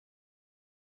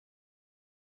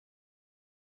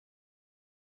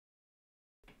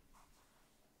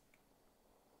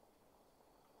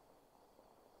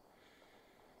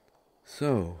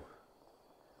So,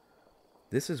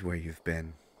 this is where you've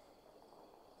been.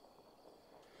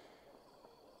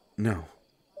 No,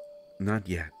 not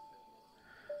yet.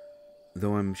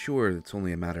 Though I'm sure it's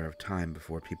only a matter of time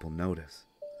before people notice.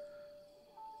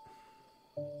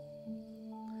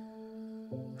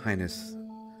 Highness,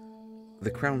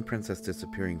 the Crown Princess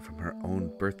disappearing from her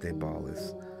own birthday ball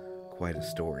is quite a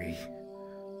story.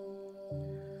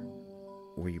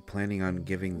 Were you planning on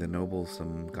giving the nobles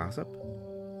some gossip?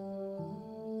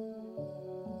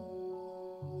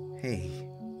 Hey,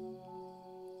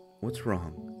 what's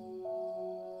wrong?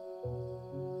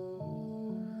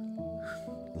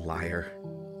 Liar.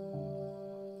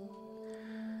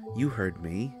 You heard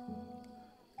me.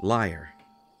 Liar.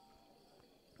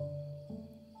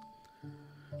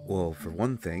 Well, for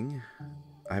one thing,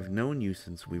 I've known you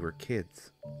since we were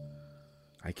kids.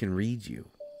 I can read you.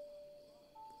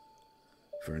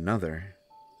 For another,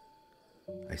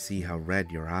 I see how red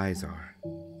your eyes are.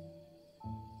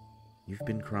 You've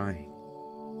been crying.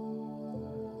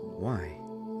 Why?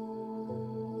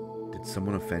 Did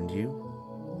someone offend you?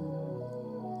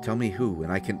 Tell me who,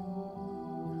 and I can...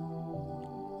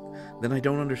 Then I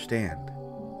don't understand.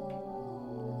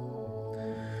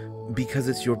 Because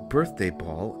it's your birthday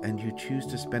ball, and you choose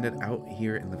to spend it out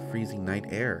here in the freezing night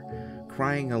air,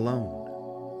 crying alone.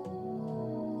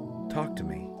 Talk to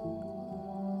me.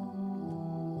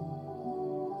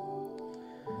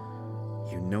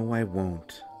 You know I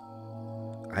won't.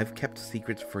 I've kept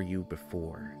secrets for you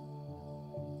before.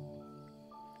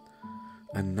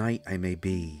 A knight I may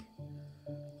be,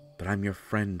 but I'm your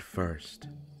friend first.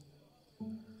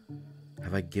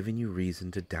 Have I given you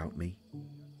reason to doubt me?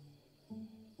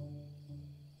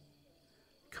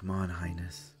 Come on,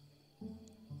 Highness.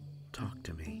 Talk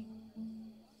to me.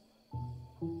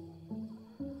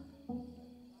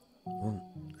 Well,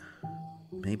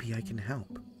 maybe I can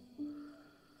help.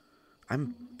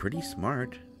 I'm pretty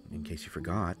smart, in case you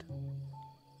forgot.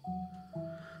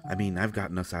 I mean, I've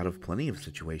gotten us out of plenty of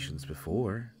situations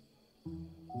before.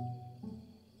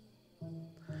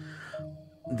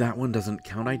 That one doesn't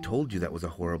count. I told you that was a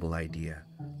horrible idea.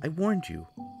 I warned you.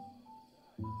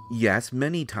 Yes,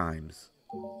 many times.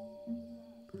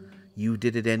 You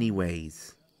did it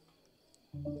anyways.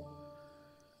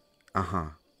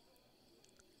 Uh-huh.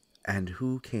 And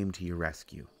who came to your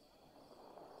rescue?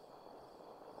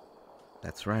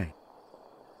 That's right.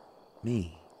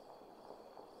 Me.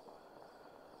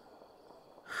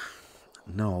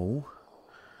 No.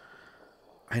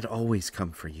 I'd always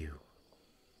come for you.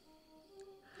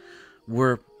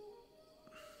 We're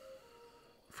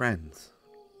friends,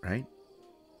 right?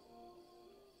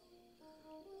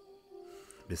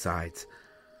 Besides,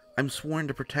 I'm sworn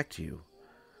to protect you.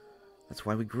 That's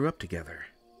why we grew up together.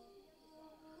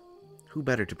 Who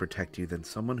better to protect you than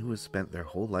someone who has spent their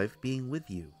whole life being with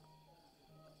you?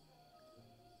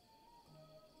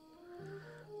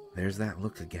 There's that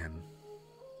look again.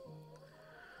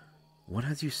 What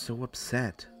has you so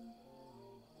upset?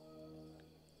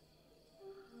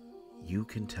 You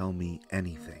can tell me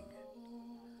anything.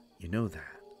 You know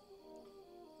that.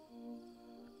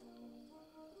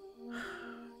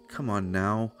 Come on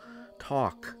now,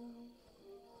 talk.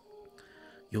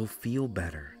 You'll feel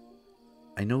better.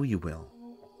 I know you will.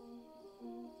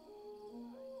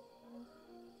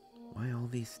 Why all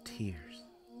these tears?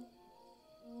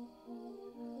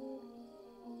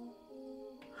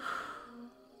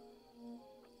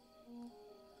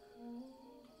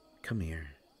 Come here.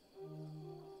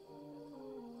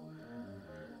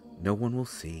 No one will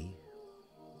see.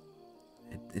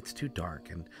 It's too dark,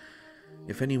 and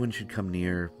if anyone should come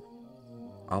near,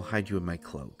 I'll hide you in my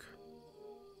cloak.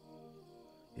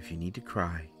 If you need to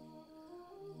cry,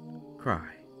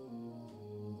 cry.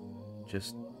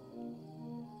 Just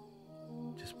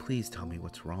please tell me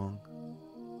what's wrong.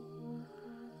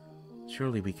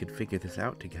 Surely we could figure this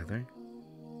out together.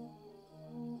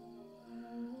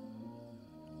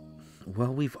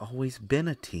 Well, we've always been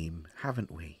a team,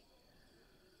 haven't we?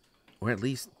 Or at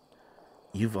least,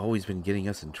 you've always been getting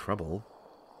us in trouble.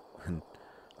 And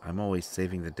I'm always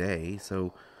saving the day,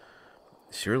 so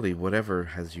surely whatever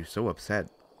has you so upset,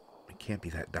 it can't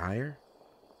be that dire.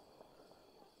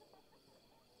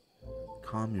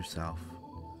 Calm yourself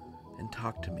and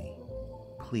talk to me,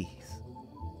 please.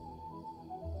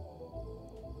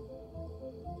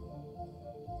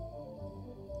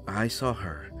 I saw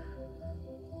her.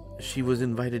 She was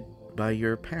invited by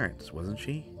your parents, wasn't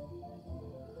she?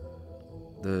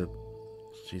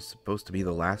 She's supposed to be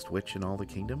the last witch in all the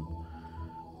kingdom?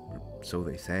 Or so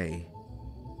they say.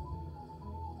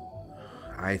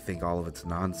 I think all of it's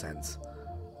nonsense.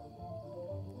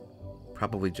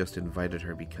 probably just invited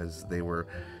her because they were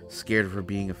scared of her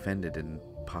being offended and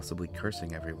possibly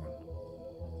cursing everyone.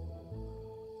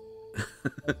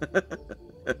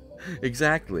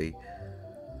 Exactly.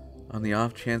 On the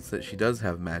off chance that she does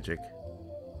have magic.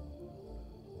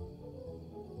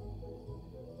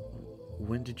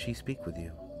 When did she speak with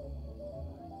you?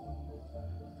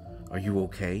 Are you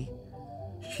okay?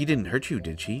 She didn't hurt you,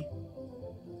 did she?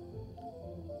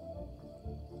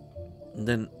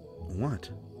 Then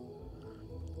what?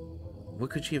 What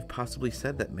could she have possibly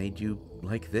said that made you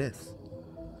like this?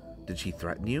 Did she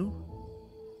threaten you?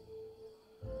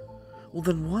 Well,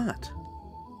 then what?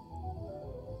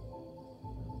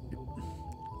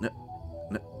 No,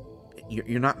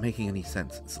 you're not making any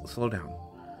sense. Slow down.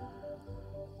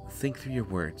 Think through your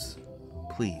words,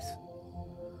 please.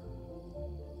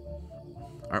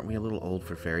 Aren't we a little old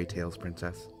for fairy tales,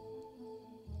 princess?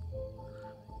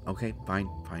 Okay, fine.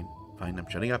 I'm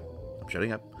shutting up.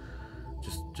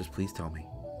 Just please tell me.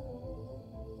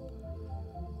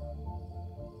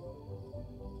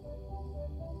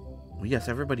 Well, yes,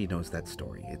 everybody knows that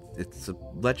story. It's a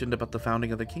legend about the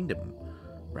founding of the kingdom,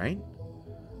 right?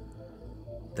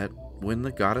 That when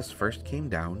the goddess first came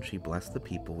down, she blessed the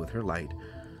people with her light,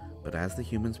 but as the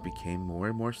humans became more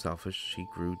and more selfish, she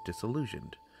grew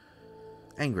disillusioned,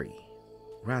 angry,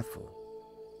 wrathful,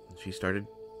 and she started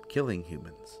killing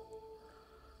humans.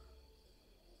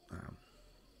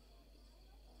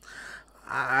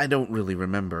 I don't really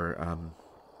remember.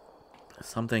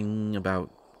 Something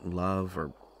about love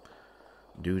or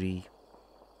duty.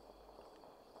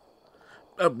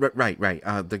 Right.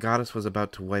 The goddess was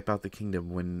about to wipe out the kingdom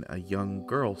when a young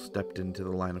girl stepped into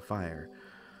the line of fire,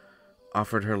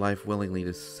 offered her life willingly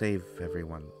to save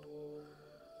everyone.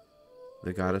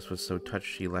 The goddess was so touched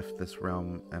she left this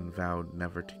realm and vowed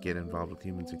never to get involved with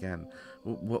humans again.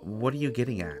 What are you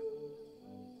getting at?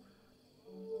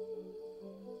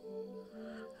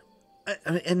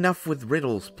 Enough with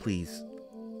riddles, please.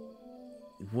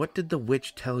 What did the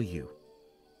witch tell you?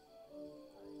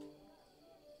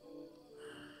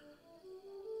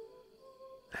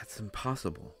 That's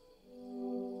impossible.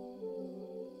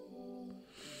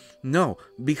 No,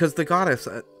 because the goddess...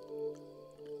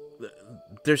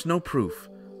 there's no proof.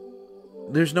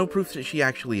 There's no proof that she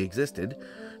actually existed.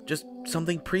 Just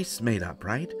something priests made up,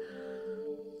 right?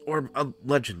 Or a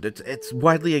legend. It's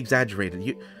widely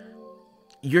exaggerated.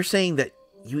 You're saying that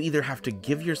you either have to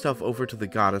give yourself over to the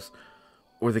goddess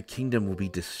or the kingdom will be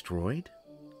destroyed?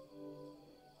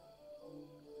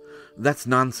 That's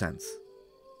nonsense.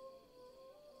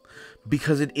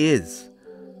 Because it is.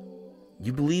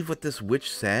 You believe what this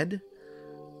witch said?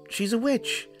 She's a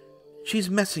witch. She's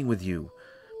messing with you.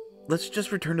 Let's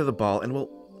just return to the ball and we'll...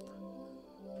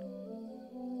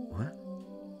 What?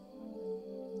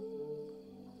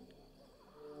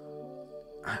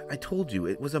 I told you,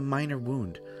 it was a minor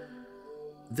wound.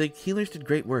 The healers did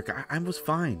great work. I was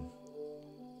fine.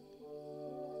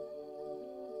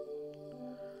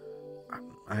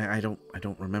 I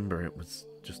don't remember. It was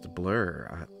just a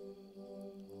blur.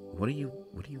 What are you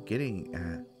getting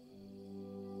at?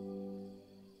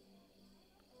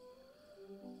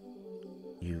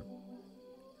 You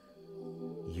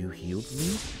healed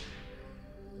me?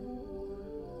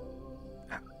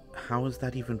 How is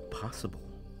that even possible?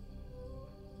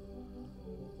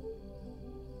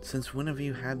 Since when have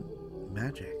you had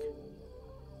magic?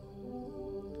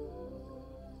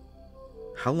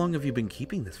 How long have you been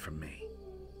keeping this from me?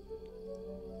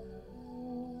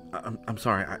 I'm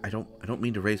sorry. I don't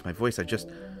mean to raise my voice. This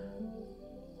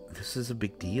is a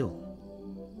big deal.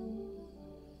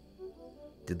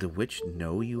 Did the witch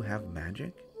know you have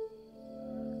magic?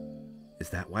 Is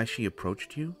that why she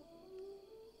approached you?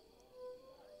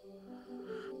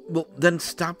 Well, then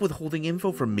stop withholding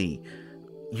info from me.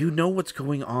 You know what's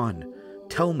going on.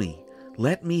 Tell me.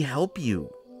 Let me help you.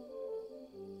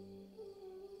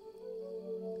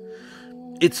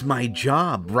 It's my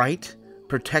job, right?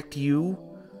 Protect you.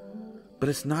 But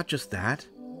it's not just that.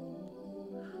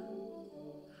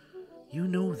 You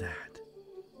know that.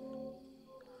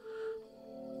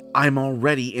 I'm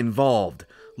already involved.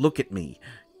 Look at me.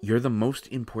 You're the most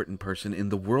important person in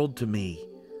the world to me.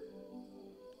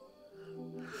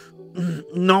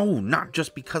 No, not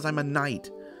just because I'm a knight.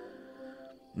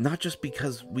 Not just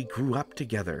because we grew up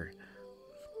together.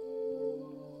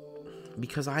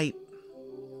 Because I've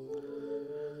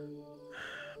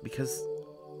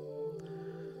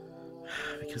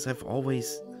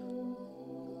always...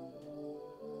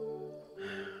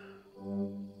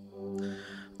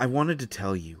 I wanted to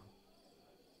tell you.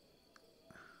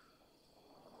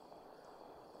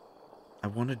 I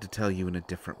wanted to tell you in a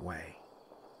different way.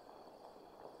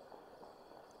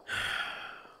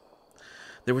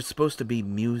 There was supposed to be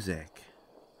music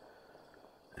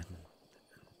and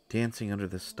dancing under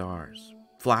the stars,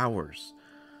 flowers,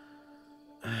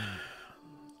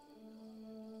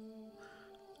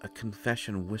 a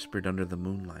confession whispered under the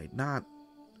moonlight. Not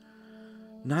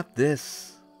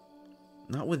this.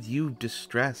 Not with you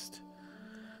distressed.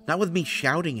 Not with me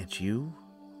shouting at you.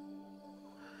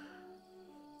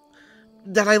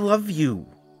 That I love you.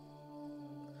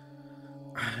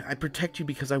 I protect you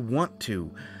because I want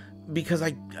to. Because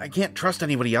I can't trust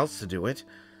anybody else to do it.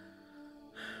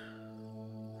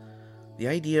 The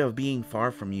idea of being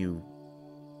far from you,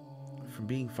 from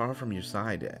being far from your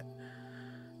side,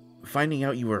 finding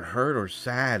out you were hurt or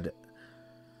sad,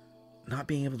 not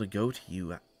being able to go to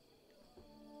you.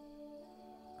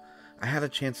 I had a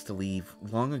chance to leave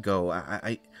long ago.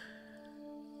 I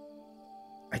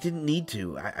didn't need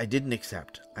to. I didn't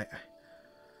accept.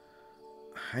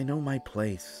 I know my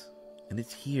place, and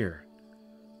it's here,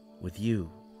 with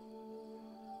you.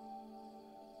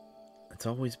 It's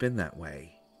always been that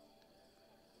way.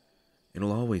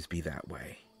 It'll always be that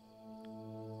way.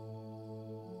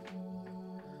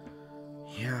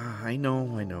 Yeah, I know.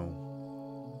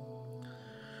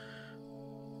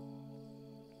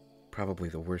 Probably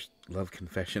the worst love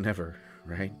confession ever,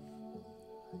 right?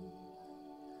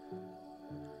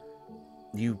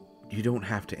 You don't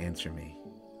have to answer me.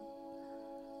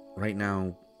 Right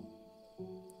now,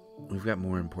 we've got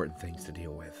more important things to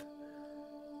deal with.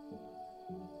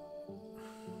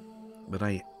 But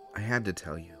I had to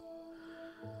tell you.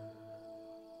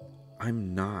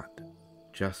 I'm not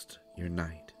just your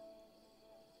knight.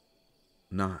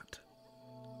 Not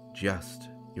just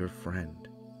your friend.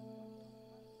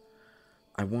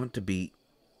 I want to be...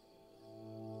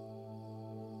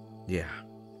 Yeah.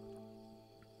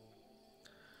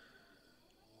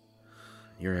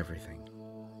 You're everything.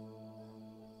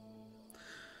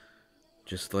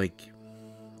 Just like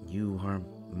you are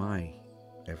my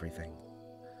everything.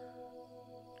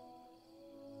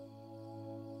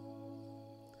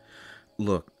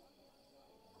 Look,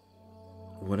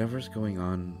 whatever's going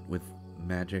on with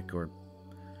magic or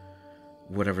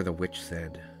whatever the witch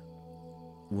said,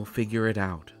 we'll figure it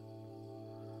out.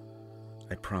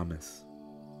 I promise.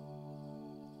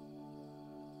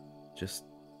 Just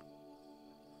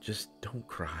don't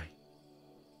cry.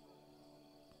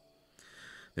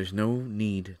 There's no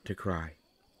need to cry.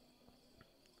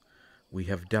 We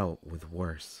have dealt with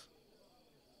worse.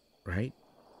 Right?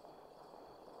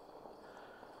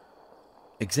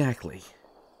 Exactly.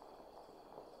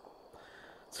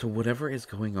 So whatever is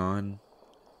going on,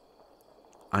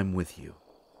 I'm with you.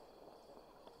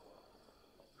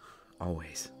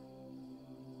 Always.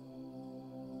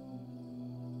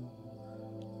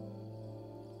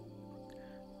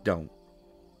 Don't.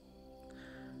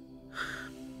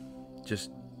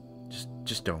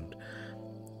 Just don't.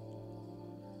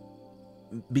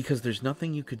 Because there's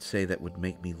nothing you could say that would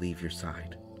make me leave your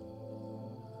side.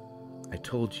 I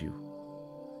told you.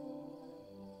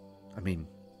 I mean,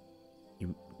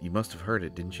 you must have heard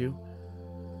it, didn't you?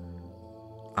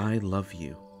 I love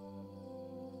you.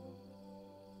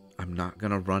 I'm not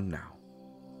gonna run now.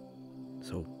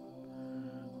 So,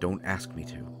 don't ask me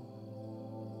to.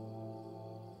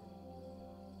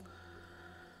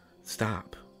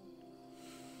 Stop.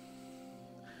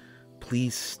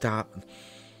 Please stop.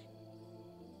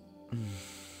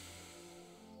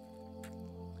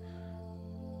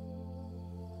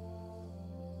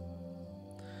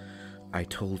 I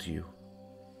told you.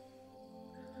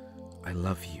 I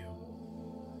love you.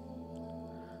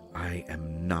 I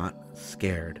am not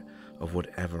scared of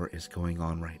whatever is going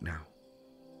on right now.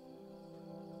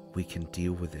 We can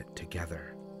deal with it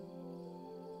together.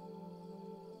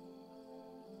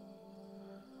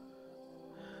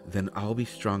 Then I'll be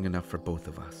strong enough for both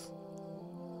of us.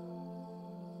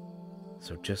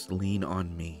 So just lean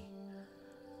on me.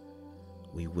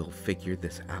 We will figure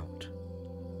this out.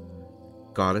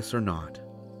 Goddess or not,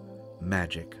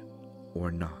 magic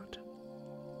or not.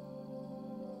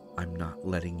 I'm not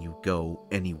letting you go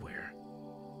anywhere.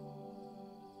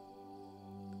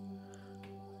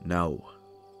 No.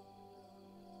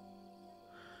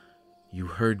 You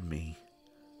heard me.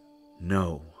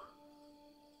 No.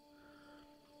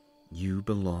 You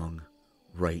belong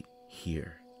right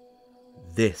here.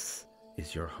 This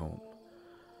is your home.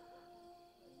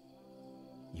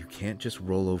 You can't just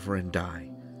roll over and die.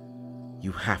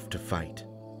 You have to fight.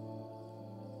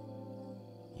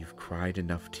 You've cried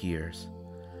enough tears.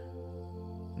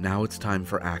 Now it's time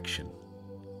for action.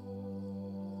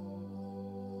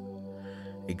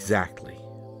 Exactly.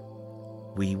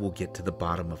 We will get to the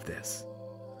bottom of this.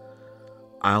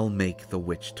 I'll make the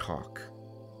witch talk.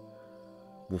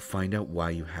 We'll find out why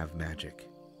you have magic.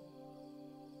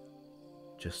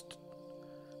 Just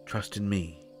trust in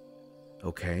me,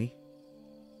 okay?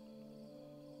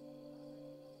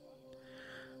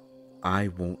 I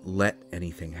won't let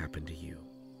anything happen to you.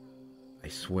 I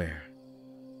swear.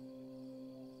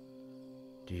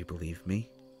 Do you believe me?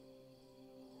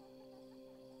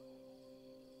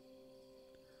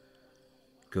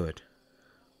 Good.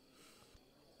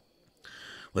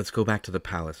 Let's go back to the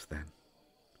palace then.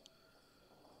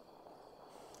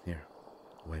 Here,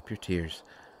 wipe your tears,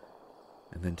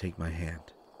 and then take my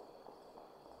hand.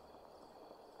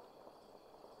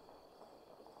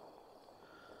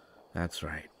 That's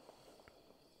right.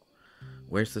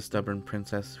 Where's the stubborn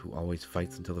princess who always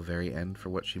fights until the very end for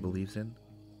what she believes in?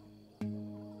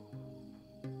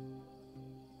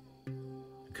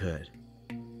 Good.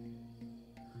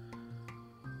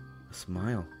 A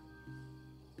smile.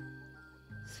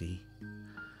 See?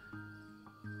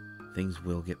 Things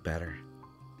will get better.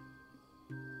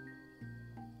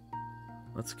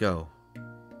 Let's go.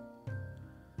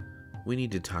 We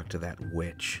need to talk to that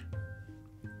witch.